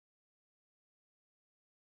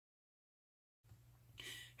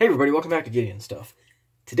Hey everybody, welcome back to Gideon Stuff.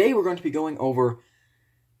 Today we're going to be going over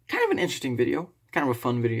kind of an interesting video, kind of a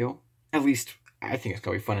fun video. At least, I think it's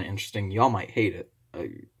going to be fun and interesting. Y'all might hate it,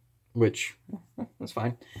 which, that's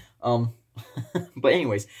fine. But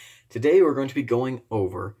anyways, today we're going to be going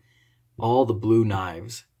over all the blue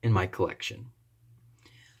knives in my collection.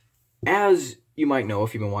 As you might know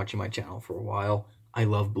if you've been watching my channel for a while, I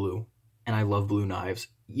love blue, and I love blue knives.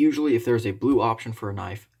 Usually if there's a blue option for a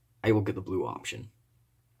knife, I will get the blue option.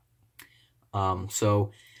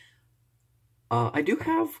 I do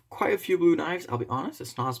have quite a few blue knives. I'll be honest,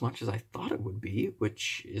 it's not as much as I thought it would be,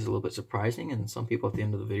 which is a little bit surprising, and some people at the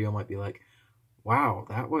end of the video might be like, wow,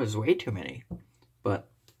 that was way too many.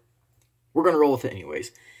 But we're going to roll with it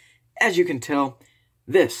anyways. As you can tell,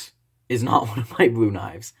 this is not one of my blue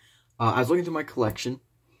knives. I was looking through my collection,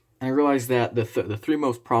 and I realized that the three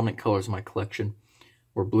most prominent colors in my collection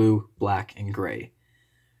were blue, black, and gray.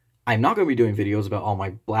 I'm not going to be doing videos about all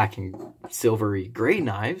my black and silvery gray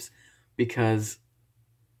knives because,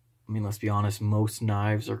 I mean, let's be honest, most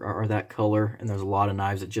knives are that color, and there's a lot of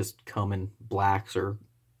knives that just come in blacks or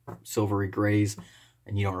silvery grays,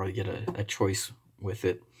 and you don't really get a choice with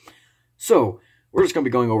it. So, we're just going to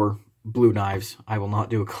be going over blue knives. I will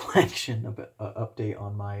not do a collection update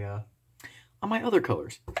on my other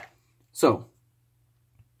colors. So,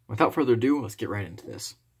 without further ado, let's get right into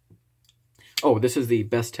this. Oh, this is the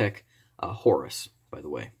Bestech Horus, by the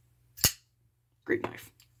way. Great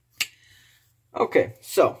knife. Okay,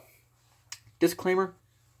 so, disclaimer,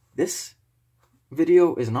 this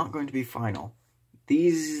video is not going to be final.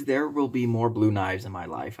 There will be more blue knives in my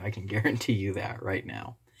life, I can guarantee you that right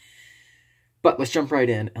now. But let's jump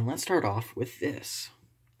right in, and let's start off with this.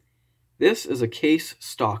 This is a Case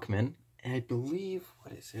Stockman, and I believe,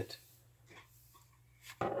 what is it?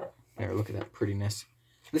 There, look at that prettiness.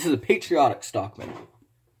 This is a Patriotic Stockman.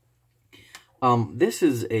 This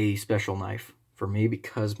is a special knife for me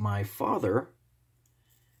because my father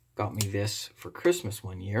got me this for Christmas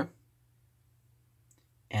one year.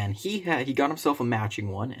 And he got himself a matching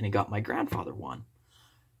one, and he got my grandfather one.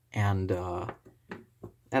 And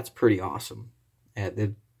that's pretty awesome.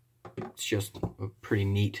 It's just a pretty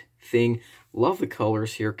neat thing. Love the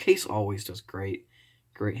colors here. Case always does great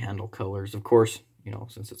handle colors. Of course, you know,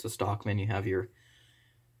 since it's a Stockman, you have your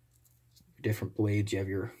different blades. You have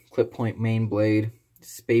your clip point main blade,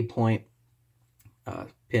 spade point,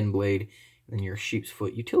 pin blade, and then your sheep's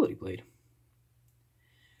foot utility blade.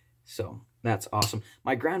 So that's awesome.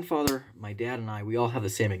 My grandfather, my dad, and I, we all have the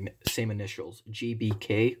same initials,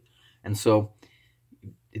 GBK, and so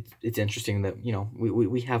it's interesting that, you know,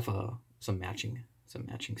 we have some matching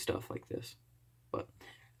stuff like this. But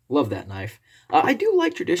love that knife. I do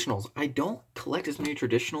like traditionals. I don't collect as many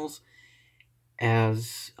traditionals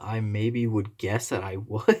as I maybe would guess that I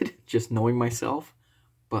would, just knowing myself.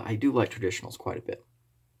 But I do like traditionals quite a bit.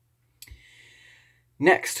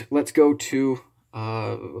 Next, let's go to,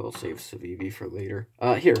 we'll save Civivi for later.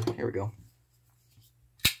 Here we go.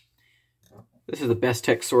 This is the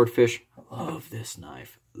Bestech Swordfish. Love this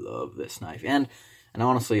knife. Love this knife. And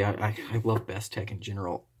honestly, I love Bestech in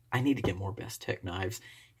general. I need to get more Bestech knives,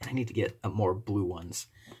 and I need to get more blue ones.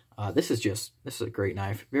 This is a great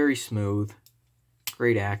knife. Very smooth.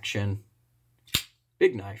 Great action.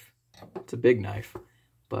 Big knife. It's a big knife.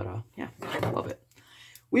 But, yeah, I love it.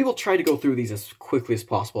 We will try to go through these as quickly as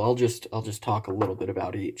possible. I'll just talk a little bit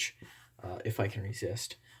about each, if I can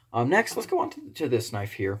resist. Next, let's go on to this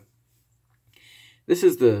knife here. This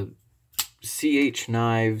is the CH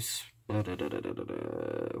Knives. What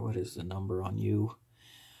is the number on you?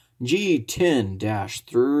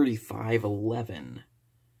 G10-3511.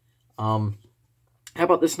 How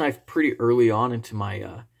about this knife pretty early on into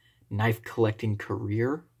my knife collecting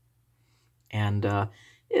career? And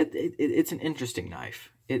it's an interesting knife.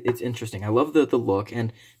 It's interesting. I love the look,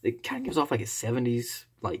 and it kind of gives off like a 70s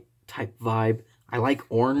like type vibe. I like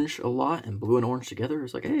orange a lot, and blue and orange together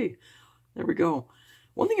is like, hey, there we go.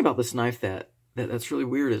 One thing about this knife that's really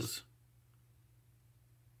weird is,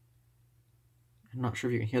 I'm not sure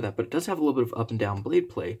if you can hear that, but it does have a little bit of up and down blade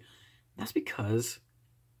play. That's because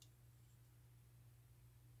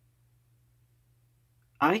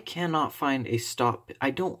I cannot find a stop.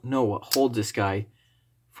 I don't know what holds this guy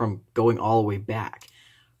from going all the way back.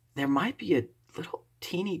 There might be a little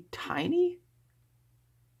teeny tiny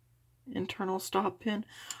internal stop pin.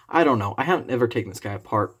 I don't know. I haven't ever taken this guy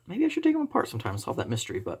apart. Maybe I should take him apart sometime and solve that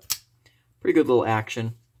mystery, but pretty good little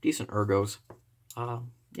action. Decent ergos.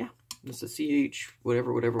 Yeah, this is CH,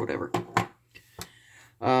 whatever.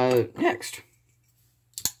 Next,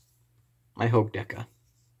 my Hogue Deca.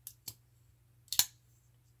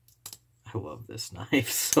 I love this knife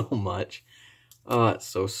so much. Oh, it's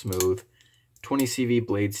so smooth. 20 CV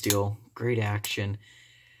blade steel, great action.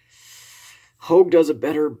 Hogue does a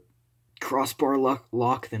better crossbar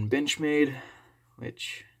lock than Benchmade,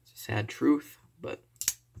 which is a sad truth, but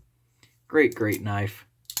great, great knife.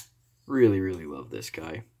 Really, really love this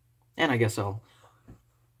guy. And I guess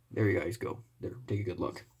there you guys go. There, take a good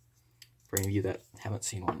look. For any of you that haven't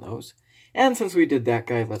seen one of those. And since we did that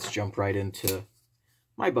guy, let's jump right into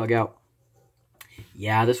my bug out.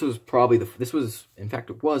 Yeah, this was probably in fact,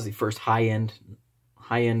 it was the first high-end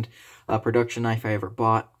production knife I ever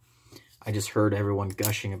bought. I just heard everyone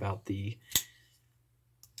gushing about the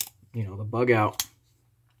bug out.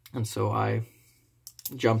 And so I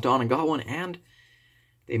jumped on and got one, and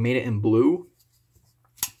they made it in blue.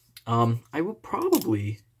 I will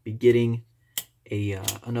probably be getting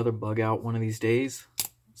another bug out one of these days,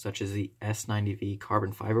 such as the S90V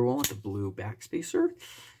carbon fiber one with the blue backspacer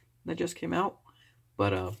that just came out.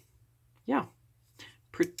 But yeah,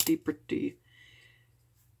 pretty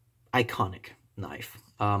iconic knife.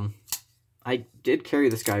 I did carry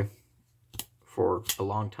this guy for a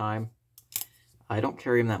long time. I don't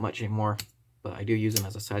carry him that much anymore, but I do use him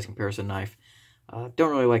as a size comparison knife.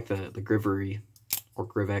 Don't really like the Grivery or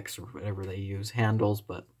Grivex or whatever they use handles,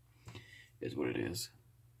 but it is what it is.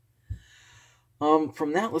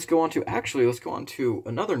 From that, let's go on to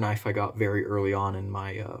another knife I got very early on in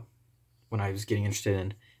my when I was getting interested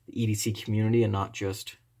in the EDC community and not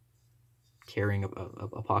just carrying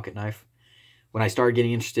a pocket knife. When I started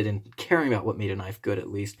getting interested in caring about what made a knife good, at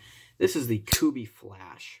least, this is the Kubey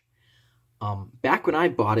Flash. Back when I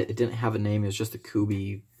bought it, it didn't have a name. It was just a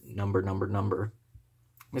Kubey number.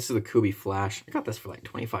 This is the Kubey Flash. I got this for like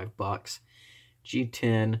 25 bucks.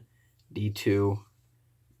 G10, D2.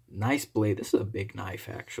 Nice blade. This is a big knife,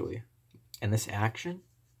 actually. And this action,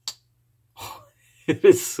 oh, it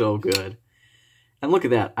is so good. And look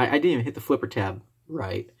at that. I didn't even hit the flipper tab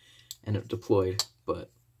right, and it deployed,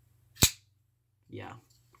 but yeah,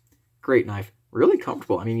 great knife. Really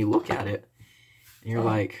comfortable. I mean, you look at it, and you're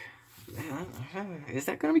like, is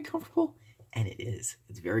that going to be comfortable? And it is.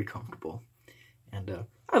 It's very comfortable. And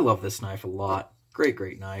I love this knife a lot. Great,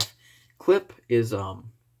 great knife. Clip is not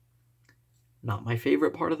my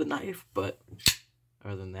favorite part of the knife, but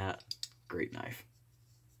other than that, great knife.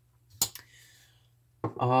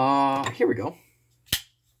 Here we go.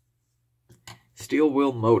 Steel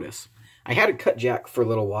Wheel Modus. I had a cut jack for a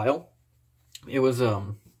little while. It was, I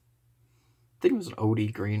think it was an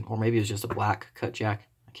OD green, or maybe it was just a black cut jack.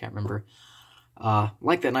 I can't remember.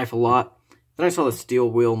 Liked that knife a lot. Then I saw the Steel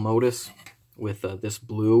Wheel Modus with this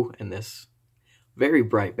blue and this very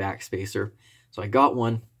bright backspacer. So I got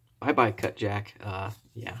one. Bye-bye cut jack.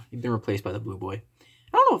 Yeah, he's been replaced by the Blue Boy.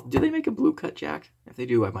 I don't know, do they make a blue cut jack? If they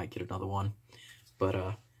do, I might get another one. But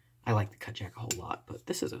I like the cut jack a whole lot. But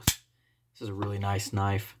this is a really nice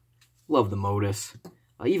knife. Love the Modus.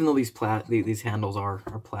 Even though these handles are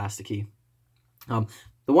plasticky.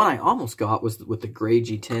 The one I almost got was with the gray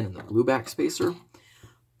G10 and the blue backspacer.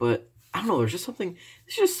 But I don't know, there's just something,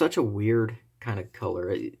 it's just such a weird kind of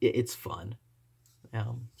color. It's fun.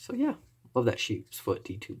 So yeah, love that sheep's foot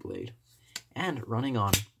D2 blade. And running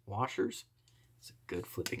on washers, it's a good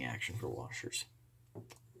flipping action for washers.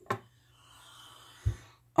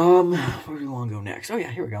 Where do we want to go next? Oh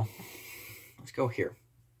yeah, here we go. Let's go here.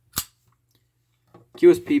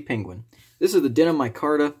 QSP Penguin. This is the Denim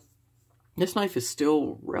Micarta. This knife is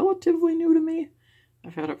still relatively new to me.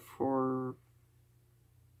 I've had it for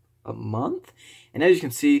a month. And as you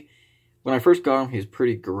can see, when I first got him, he was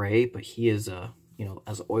pretty gray, but he is, you know,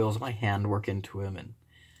 as oils my hand work into him and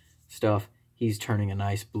stuff, he's turning a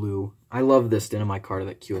nice blue. I love this Denim Micarta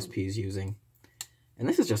that QSP is using. And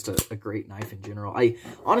this is just a great knife in general.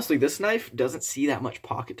 Honestly, this knife doesn't see that much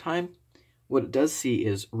pocket time. What it does see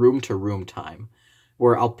is room-to-room time,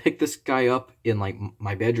 where I'll pick this guy up in, like,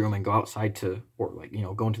 my bedroom and go outside to, or, like, you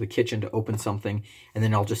know, go into the kitchen to open something, and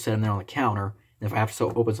then I'll just set him there on the counter, and if I have to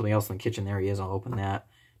open something else in the kitchen, there he is, I'll open that.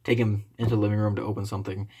 Take him into the living room to open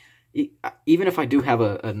something. Even if I do have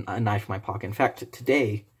a knife in my pocket. In fact,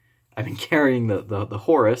 today, I've been carrying the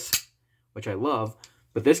Horus, which I love,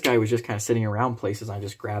 but this guy was just kind of sitting around places, and I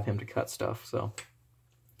just grab him to cut stuff, so.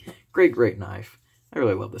 Great, great knife. I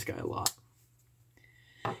really love this guy a lot.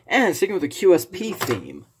 And sticking with the QSP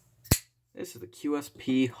theme, this is the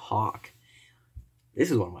QSP Hawk.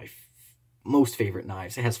 This is one of my most favorite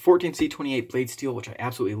knives. It has 14C28 blade steel, which I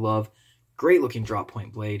absolutely love. Great looking drop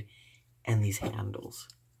point blade. And these handles.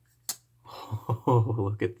 Oh,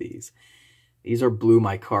 look at these. These are blue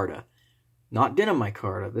micarta. Not denim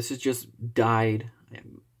micarta. This is just dyed,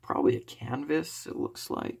 probably a canvas, it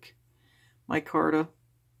looks like, micarta.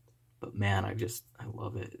 But man, I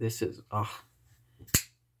love it. This is,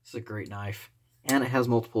 is a great knife. And it has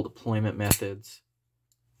multiple deployment methods.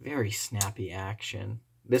 Very snappy action.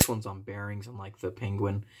 This one's on bearings, unlike the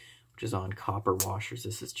Penguin, which is on copper washers.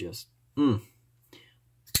 This is just,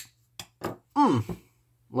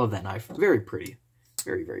 Love that knife. Very pretty.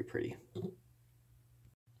 Very, very pretty.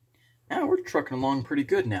 Now we're trucking along pretty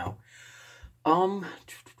good now. Here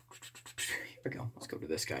we go. Let's go to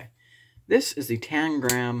this guy. This is the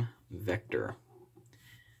Tangram Vector.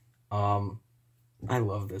 I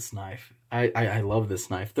love this knife. I love this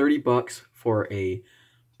knife. $30 for a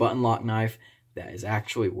button lock knife that is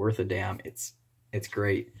actually worth a damn. It's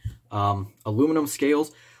great. Aluminum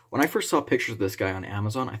scales. When I first saw pictures of this guy on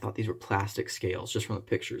Amazon, I thought these were plastic scales just from the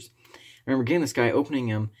pictures. I remember getting this guy, opening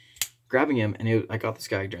him, grabbing him, and I got this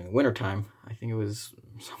guy during the wintertime. I think it was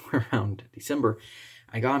somewhere around December.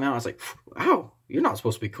 I got him out. I was like, wow, you're not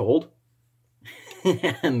supposed to be cold.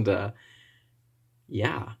 And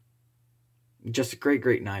yeah, just a great,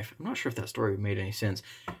 great knife. I'm not sure if that story made any sense.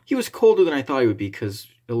 He was colder than I thought he would be because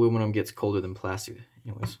aluminum gets colder than plastic.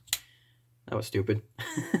 Anyways, that was stupid.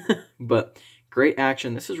 But great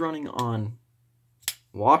action. This is running on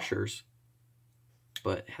washers,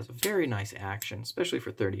 but has a very nice action, especially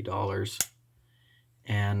for $30.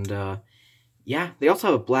 And yeah, they also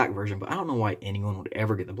have a black version, but I don't know why anyone would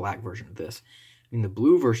ever get the black version of this. I mean, the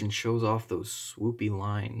blue version shows off those swoopy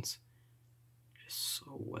lines just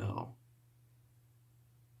so well.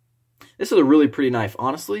 This is a really pretty knife.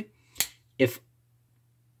 Honestly, if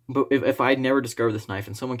I'd never discovered this knife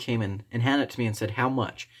and someone came in and handed it to me and said, how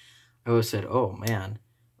much? I would have said, oh man,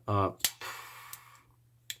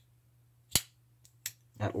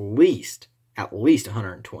 at least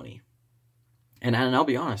 120. And I'll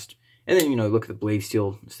be honest. And then, you know, look at the blade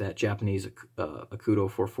steel. It's that Japanese Akuto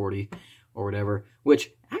 440 or whatever,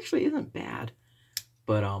 which actually isn't bad.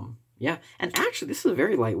 But yeah, and actually this is a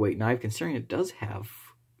very lightweight knife considering it does have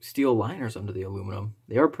steel liners under the aluminum.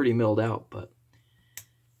 They are pretty milled out, but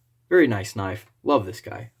very nice knife. Love this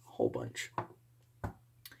guy a whole bunch.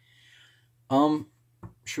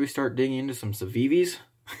 Should we start digging into some Civivis?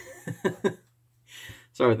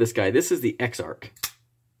 Sorry, this guy. This is the X-Arc.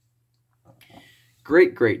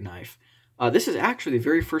 Great, great knife. This is actually the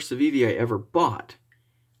very first Civivi I ever bought.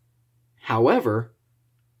 However,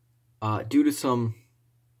 due to some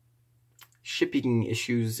shipping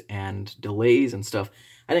issues and delays and stuff,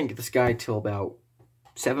 I didn't get this guy till about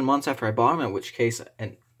 7 months after I bought him,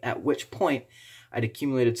 at which point I'd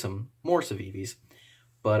accumulated some more Civivis.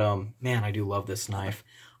 But man, I do love this knife.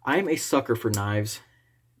 I'm a sucker for knives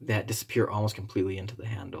that disappear almost completely into the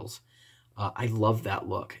handles. I love that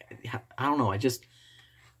look. I don't know,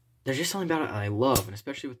 there's just something about it I love, and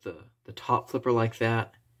especially with the top flipper like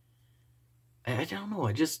that. I don't know,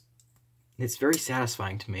 it's very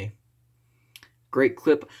satisfying to me. Great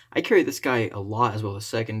clip. I carry this guy a lot as well as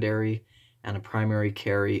secondary and a primary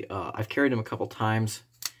carry. I've carried him a couple times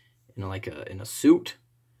in a suit,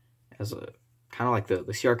 as a kind of like the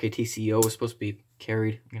CRK TCO was supposed to be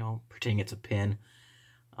carried, you know, pretending it's a pin.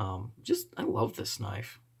 I love this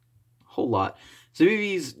knife a whole lot.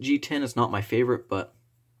 Civivi's G10 is not my favorite, but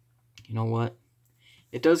you know what?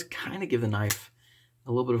 It does kind of give the knife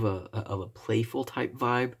a little bit of a playful type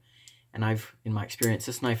vibe, and in my experience,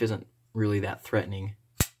 this knife isn't really that threatening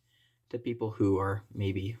to people who are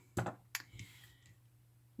maybe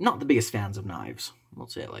not the biggest fans of knives. We'll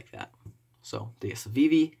say it like that. So the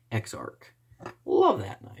Civivi X-Arc. Love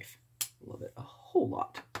that knife. Love it a whole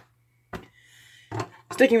lot.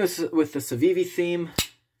 Sticking with the Civivi theme,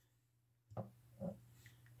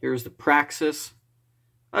 here's the Praxis.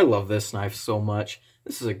 I love this knife so much.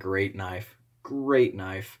 This is a great knife. Great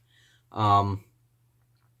knife. I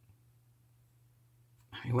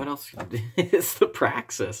mean, what else? It's the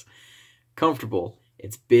Praxis. Comfortable.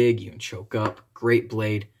 It's big. You can choke up. Great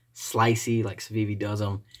blade. Slicey, like Civivi does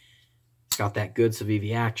them. It's got that good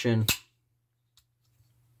Civivi action.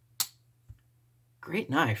 Great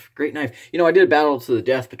knife. Great knife. You know, I did a battle to the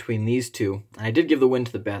death between these two, and I did give the win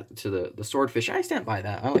to the Swordfish. I stand by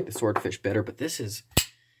that. I like the Swordfish better, but this is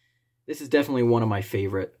definitely one of my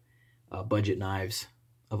favorite budget knives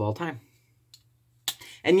of all time.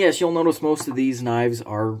 And yes, you'll notice most of these knives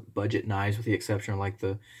are budget knives, with the exception of like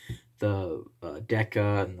the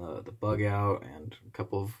Deca and the Bug Out and a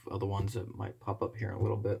couple of other ones that might pop up here in a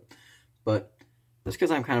little bit. But that's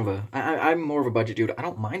because I'm kind of I'm more of a budget dude. I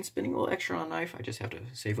don't mind spending a little extra on a knife. I just have to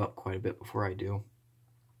save up quite a bit before I do.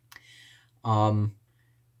 Do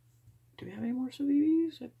we have any more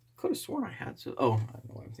Civivis? I could have sworn I had some. Oh, I don't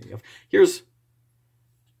know what I'm thinking of.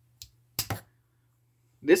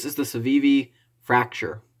 This is the Civivi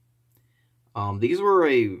Fracture. These were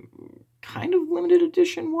a kind of limited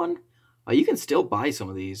edition one. You can still buy some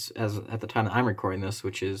of these as at the time that I'm recording this,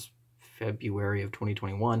 which is February of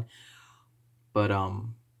 2021. But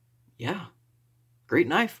yeah, great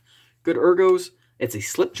knife, good ergos. It's a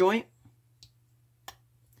slip joint.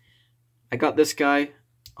 I got this guy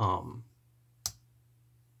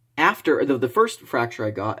after the first fracture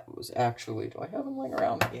I got was actually, do I have them laying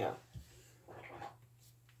around? Yeah.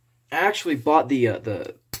 I actually bought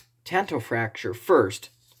the Tanto fracture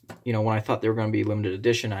first. You know, when I thought they were going to be limited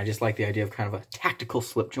edition. I just like the idea of kind of a tactical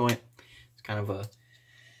slip joint. It's kind of a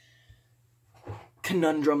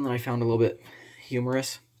conundrum that I found a little bit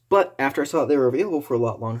humorous. But after I saw that they were available for a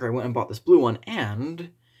lot longer, I went and bought this blue one,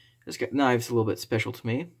 and this knife's a little bit special to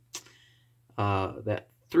me. That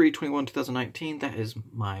 3/21/2019, that is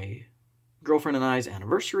my girlfriend and I's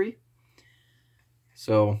anniversary.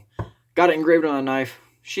 So, got it engraved on a knife.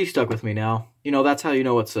 She stuck with me now. You know, that's how you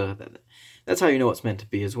know it's that's how you know it's meant to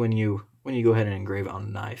be, is when you go ahead and engrave it on a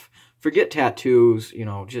knife. Forget tattoos, you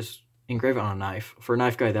know, just engrave it on a knife. For a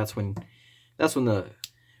knife guy, that's when the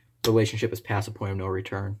relationship is past a point of no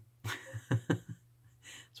return.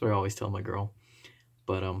 That's what I always tell my girl.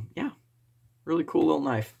 But yeah, really cool little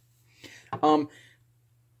knife.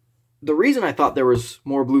 The reason I thought there was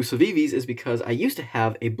more blue Civivis is because I used to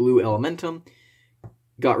have a blue Elementum,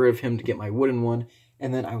 got rid of him to get my wooden one,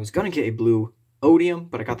 and then I was going to get a blue Odium,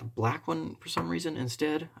 but I got the black one for some reason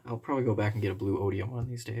instead. I'll probably go back and get a blue Odium one of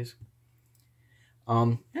these days.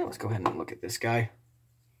 Yeah, let's go ahead and look at this guy.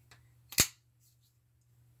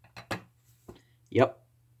 Yep,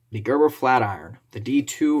 the Gerber Flatiron, the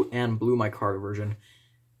D2 and blue micarta version.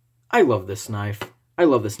 I love this knife. I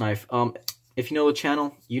love this knife. If you know the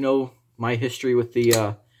channel, you know my history with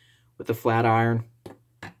the Flatiron.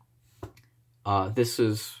 This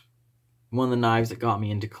is one of the knives that got me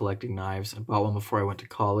into collecting knives. I bought one before I went to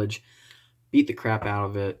college, beat the crap out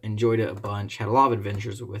of it, enjoyed it a bunch, had a lot of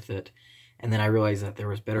adventures with it, and then I realized that there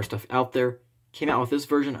was better stuff out there. Came out with this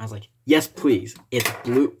version, I was like, yes, please. It's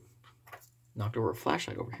blue. Knocked over a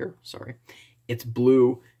flashlight over here, sorry. It's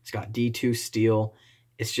blue, it's got D2 steel.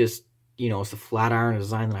 It's just, you know, it's the Flatiron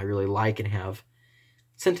design that I really like and have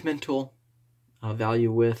sentimental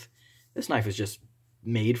value with. This knife is just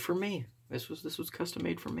made for me. This was custom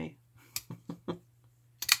made for me.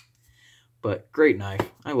 But great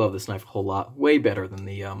knife. I love this knife a whole lot. Way better than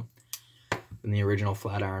the original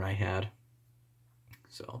Flatiron I had.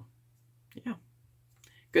 So, yeah.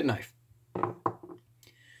 Good knife.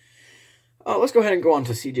 Let's go ahead and go on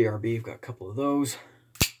to CJRB. We've got a couple of those.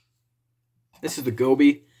 This is the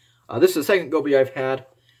Gobi. This is the second Gobi I've had.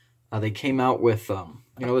 They came out with,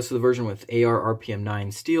 you know, this is the version with AR RPM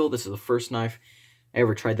 9 steel. This is the first knife I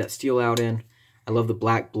ever tried that steel out in. I love the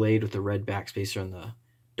black blade with the red backspacer and the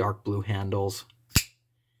dark blue handles.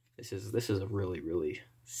 This is a really, really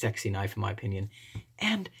sexy knife in my opinion.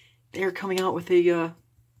 And they're coming out with the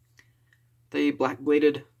black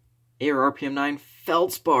bladed AR RPM 9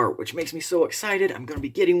 Feldspar, which makes me so excited. I'm going to be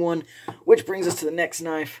getting one, which brings us to the next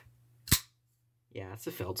knife. Yeah, it's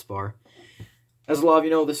a Feldspar. As a lot of you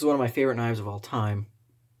know, this is one of my favorite knives of all time.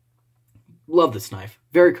 Love this knife.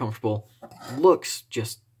 Very comfortable. Looks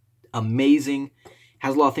just amazing.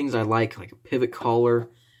 Has a lot of things I like a pivot collar,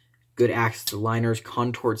 good access to liners,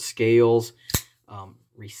 contoured scales,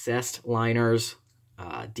 recessed liners,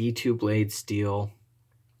 D2 blade steel,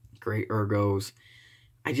 great ergos.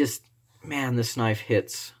 Man, this knife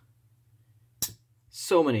hits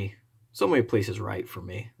so many places right for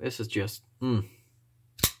me. This is just,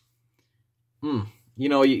 You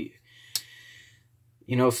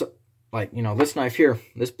know, so, like, you know, this knife here,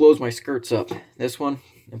 this blows my skirts up. This one,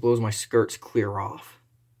 it blows my skirts clear off.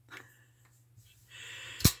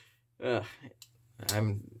 I've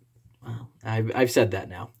said that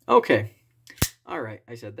now. Okay. All right,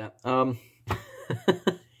 I said that.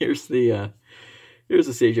 Here's the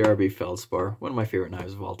CJRB Feldspar, one of my favorite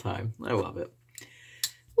knives of all time. I love it.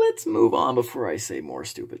 Let's move on before I say more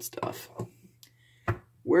stupid stuff.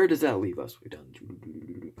 Where does that leave us? We've done.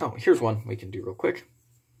 Oh, here's one we can do real quick.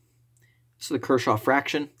 This is the Kershaw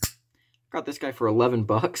Fraction. Got this guy for 11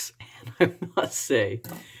 bucks, and I must say,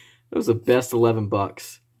 it was the best 11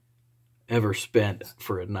 bucks ever spent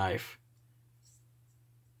for a knife.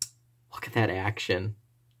 Look at that action.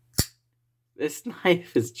 This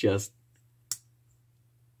knife is just,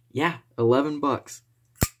 yeah, 11 bucks.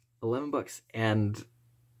 11 bucks, and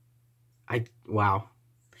wow.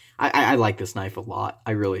 I like this knife a lot.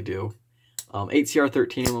 I really do. 8CR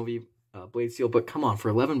 13 MOV blade steel, but come on, for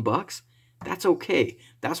 11 bucks, that's okay.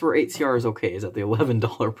 That's where 8CR is okay, is at the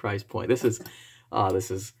 $11 price point. This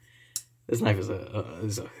knife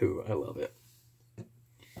is a hoot. I love it.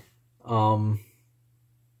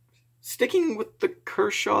 Sticking with the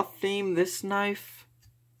Kershaw theme, this knife,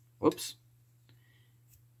 whoops,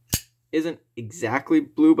 isn't exactly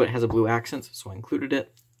blue, but it has a blue accent, so I included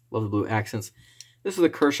it. Love the blue accents. This is the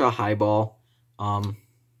Kershaw Highball. Oh,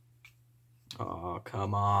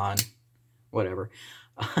 come on. Whatever.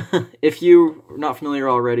 If you're not familiar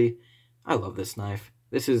already, I love this knife.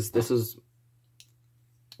 This is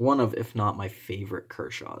one of, if not my favorite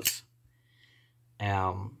Kershaws.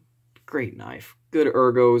 Great knife. Good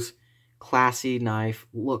ergos. Classy knife.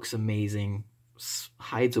 Looks amazing.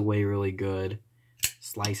 Hides away really good.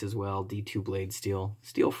 Slices well. D2 blade steel.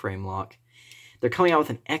 Steel frame lock. They're coming out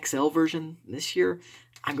with an XL version this year.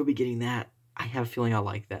 I'm going to be getting that. I have a feeling I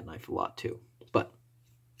like that knife a lot too. But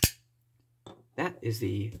that is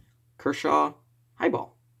the Kershaw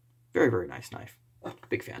Highball. Very, very nice knife.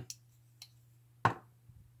 Big fan.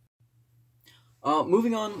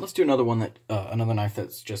 Moving on, let's do another one that another knife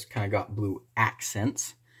that's just kind of got blue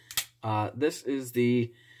accents. This is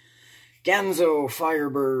the Ganzo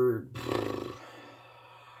Firebird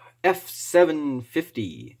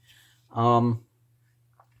F750.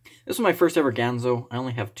 This is my first ever Ganzo. I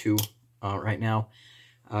only have two right now.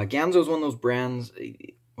 Ganzo is one of those brands.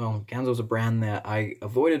 Well, Ganzo is a brand that I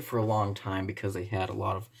avoided for a long time because they had a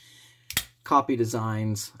lot of copy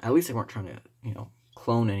designs. At least they weren't trying to, you know,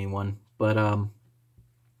 clone anyone. But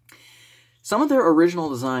some of their original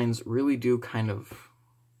designs really do kind of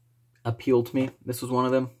appeal to me. This was one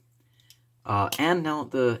of them. And now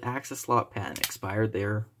the Axis slot patent expired.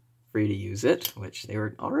 They're free to use it, which they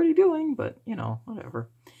were already doing, but, you know, whatever.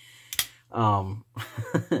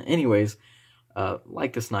 Anyways,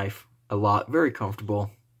 like this knife a lot. Very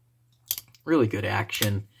comfortable. Really good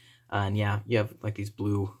action. And yeah, you have like these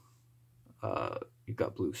blue, you've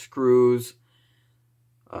got blue screws,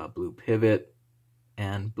 blue pivot,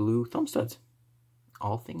 and blue thumb studs.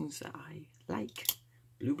 All things I like.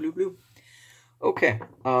 Blue, blue, blue. Okay,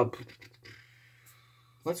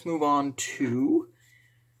 let's move on to,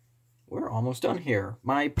 we're almost done here.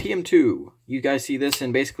 My PM2. You guys see this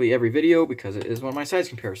in basically every video because it is one of my size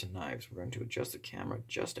comparison knives. We're going to adjust the camera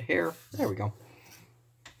just a hair. There we go.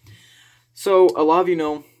 So a lot of you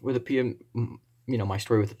know with the PM, you know, my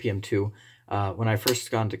story with the PM2. When I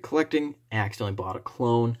first got into collecting, I accidentally bought a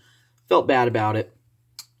clone. Felt bad about it.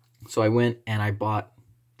 So I went and I bought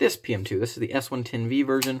this PM2. This is the S110V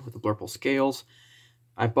version with the Blurple scales.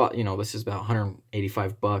 I bought, you know, this is about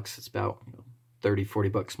 185 bucks. It's about, you know, 30, 40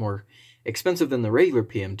 bucks more expensive than the regular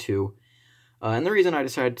PM2. And the reason I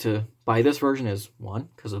decided to buy this version is, one,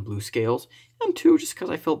 because of the blue scales, and two, just because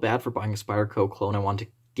I felt bad for buying a Spyderco clone. I wanted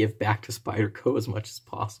to give back to Spyderco as much as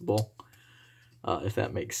possible, if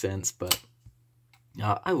that makes sense. But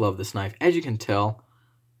I love this knife. As you can tell,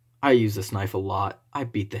 I use this knife a lot. I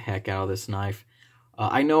beat the heck out of this knife.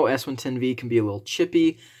 I know S110V can be a little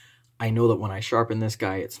chippy. I know that when I sharpen this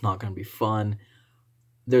guy, it's not going to be fun.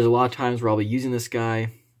 There's a lot of times where I'll be using this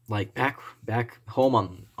guy, like back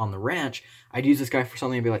home on the ranch, I'd use this guy for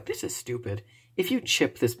something and be like, this is stupid. If you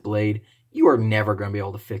chip this blade, you are never going to be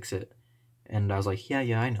able to fix it. And I was like, yeah,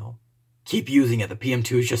 I know. Keep using it. The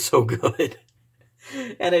PM2 is just so good.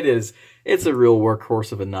 And it is. It's a real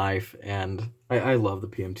workhorse of a knife, and I love the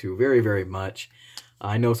PM2 very, very much.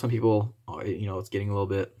 I know some people, you know, it's getting a little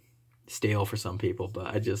bit stale for some people, but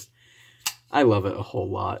I love it a whole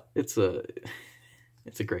lot. It's a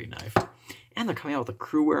great knife. And they're coming out with a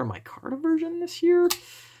Crewwear micarta version this year.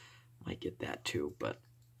 Might get that too, but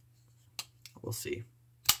we'll see.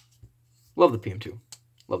 Love the PM2.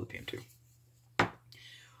 Love the PM2.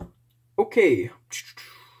 Okay.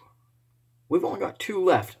 We've only got two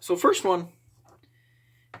left. So first one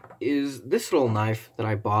is this little knife that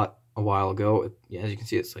I bought a while ago. As you can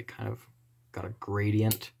see, it's like kind of got a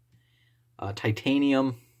gradient.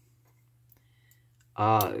 Titanium.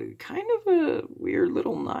 Kind of a weird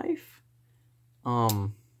little knife.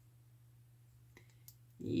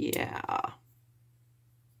 Yeah.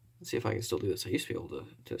 Let's see if I can still do this. I used to be able to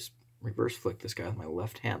just reverse flick this guy with my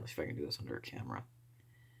left hand. Let's see if I can do this under a camera.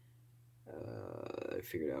 I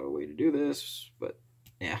figured out a way to do this, but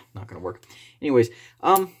yeah, not gonna work. Anyways,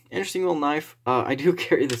 interesting little knife. I do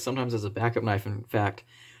carry this sometimes as a backup knife. In fact,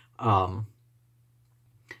 a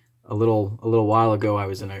little while ago, I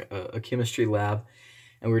was in a chemistry lab,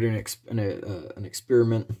 and we were doing an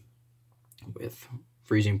experiment with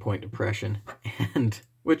freezing point depression, and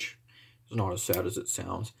which is not as sad as it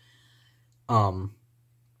sounds.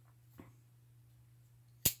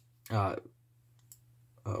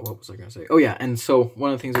 What was I going to say? Oh yeah, and so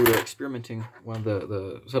one of the things we were experimenting, one of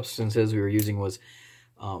the substances we were using was,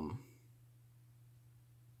 oh,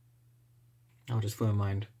 just flew my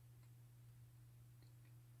mind.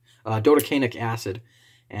 Dodecanic acid,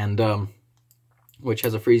 and which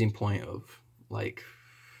has a freezing point of like,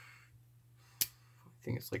 I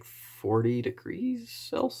think it's like 40 degrees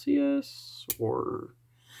Celsius or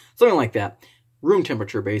something like that, room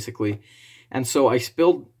temperature basically. And so I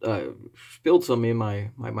spilled some in my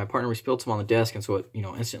partner. We spilled some on the desk, and so it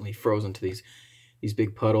instantly froze into these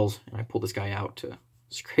big puddles. And I pulled this guy out to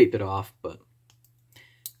scrape it off. But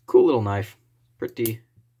cool little knife, pretty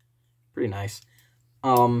nice.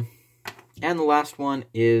 And the last one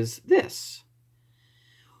is this,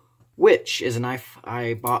 which is a knife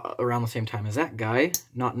I bought around the same time as that guy,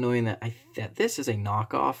 not knowing that this is a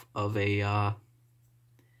knockoff of a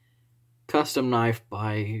custom knife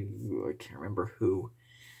by, I can't remember who,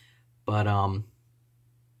 but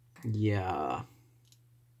yeah,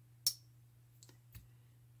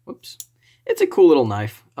 whoops, it's a cool little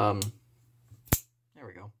knife. There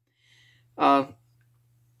we go.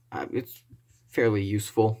 It's fairly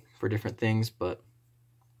useful for different things, but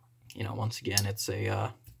once again, it's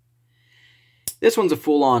a this one's a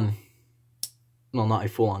full-on, well, not a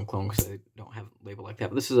full-on clone because I don't have a label like that,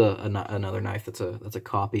 but this is another knife that's a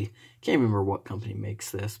copy. Can't remember what company makes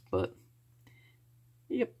this, but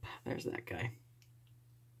yep, there's that guy.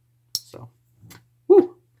 So,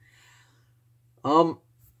 woo. And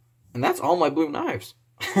that's all my blue knives.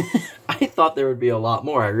 I thought there would be a lot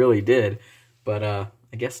more, I really did, but I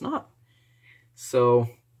guess not. So,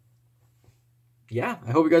 yeah,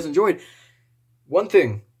 I hope you guys enjoyed. One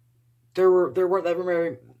thing, there weren't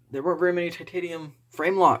very many titanium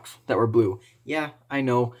frame locks that were blue. Yeah, I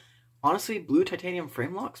know. Honestly, blue titanium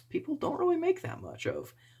frame locks, people don't really make that much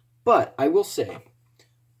of. But I will say,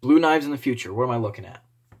 blue knives in the future, what am I looking at?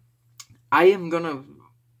 I am going to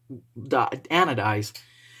anodize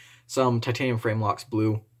some titanium frame locks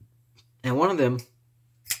blue. And one of them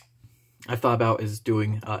I've thought about is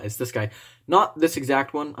doing, is this guy. Not this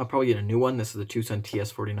exact one. I'll probably get a new one. This is the Tucson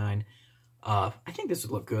TS49. I think this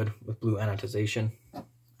would look good with blue anodization.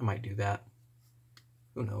 I might do that.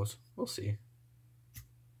 Who knows? We'll see.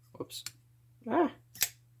 Whoops. Ah,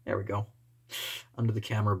 there we go. Under the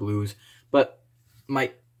camera blues. But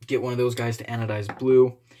might get one of those guys to anodize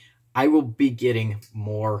blue. I will be getting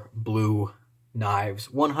more blue knives,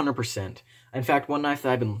 100%. In fact, one knife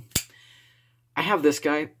that I have this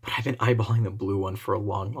guy, but I've been eyeballing the blue one for a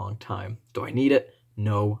long, long time. Do I need it?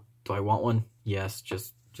 No. Do I want one? Yes,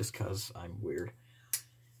 just because I'm weird.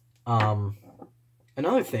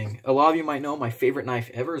 Another thing, a lot of you might know my favorite knife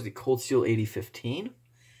ever is the Cold Steel 8015.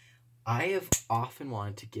 I have often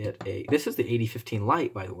wanted to get this is the 8015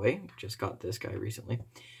 Light, by the way. Just got this guy recently.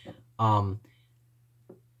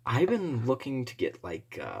 I've been looking to get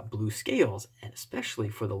like blue scales, and especially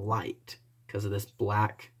for the Light, because of this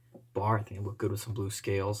black bar. I think it would look good with some blue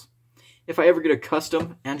scales. If I ever get a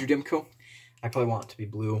custom Andrew Dimko, I probably want it to be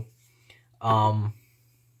blue.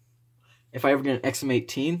 If I ever get an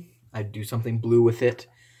XM18, I'd do something blue with it.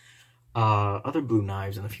 Other blue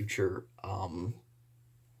knives in the future, I'll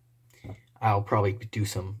probably do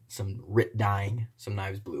some RIT dyeing some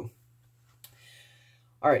knives blue.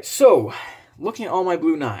 Alright, so, looking at all my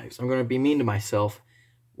blue knives, I'm going to be mean to myself.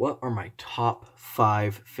 What are my top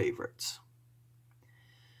 5 favorites?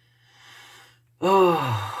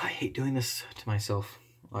 Oh, I hate doing this to myself.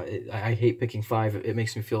 I hate picking 5. It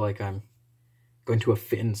makes me feel like I'm going to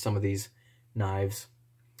offend some of these knives.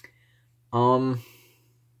 The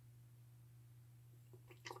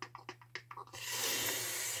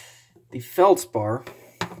Feldspar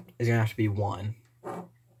is going to have to be one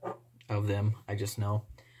of them, I just know.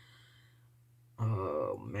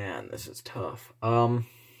 Oh, man, this is tough. The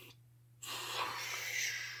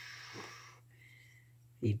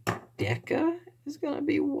Deca is going to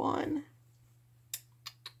be one.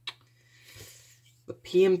 The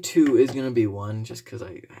PM2 is going to be one, just because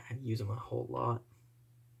I use them a whole lot.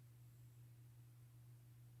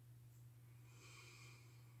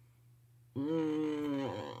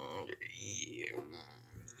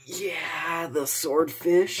 Yeah, the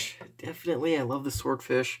Swordfish. Definitely, I love the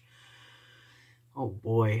Swordfish. Oh,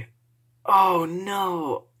 boy. Oh,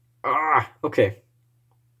 no. Ah, okay.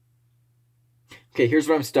 Okay, here's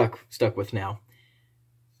what I'm stuck with now.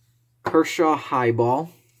 Kershaw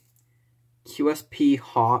Highball, QSP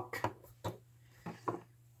Hawk,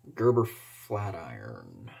 Gerber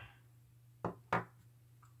Flatiron.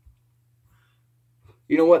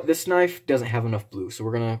 You know what? This knife doesn't have enough blue, so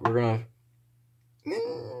we're gonna.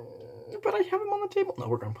 But I have them on the table. No,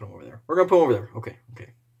 we're gonna put them over there. We're gonna put them over there. Okay, okay.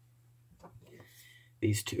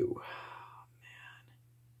 These two. Oh, man.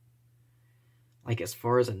 Like, as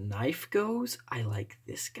far as a knife goes, I like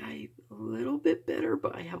this guy a little bit better,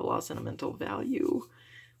 but I have a lot of sentimental value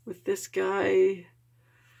with this guy.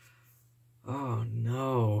 Oh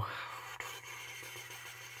no.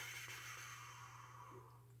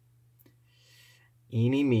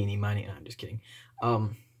 Eeny, meeny, miny. No, I'm just kidding.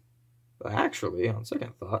 But actually, on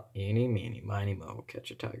second thought, eeny, meeny, miny, mo,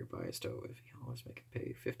 catch a tiger by a stove. If you always make it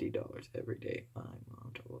pay $50 every day, my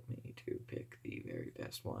mom told me to pick the very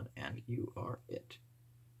best one, and you are it.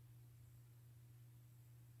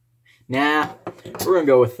 Nah, we're gonna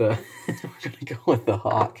go with the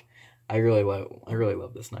hawk. I really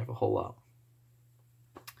love this knife a whole lot.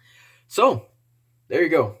 So, there you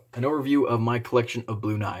go. An overview of my collection of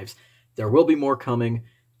blue knives. There will be more coming.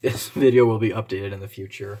 This video will be updated in the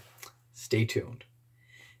future. Stay tuned.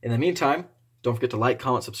 In the meantime, don't forget to like,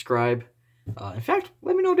 comment, subscribe. In fact,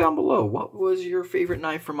 let me know down below, what was your favorite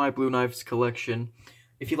knife from my blue knives collection?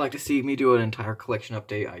 If you'd like to see me do an entire collection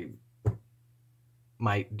update, I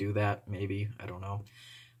might do that, maybe. I don't know.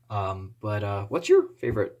 But what's your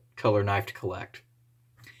favorite color knife to collect?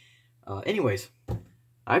 Anyways,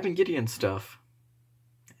 I've been Gideon Stuff,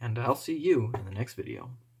 and I'll see you in the next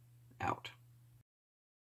video. Out.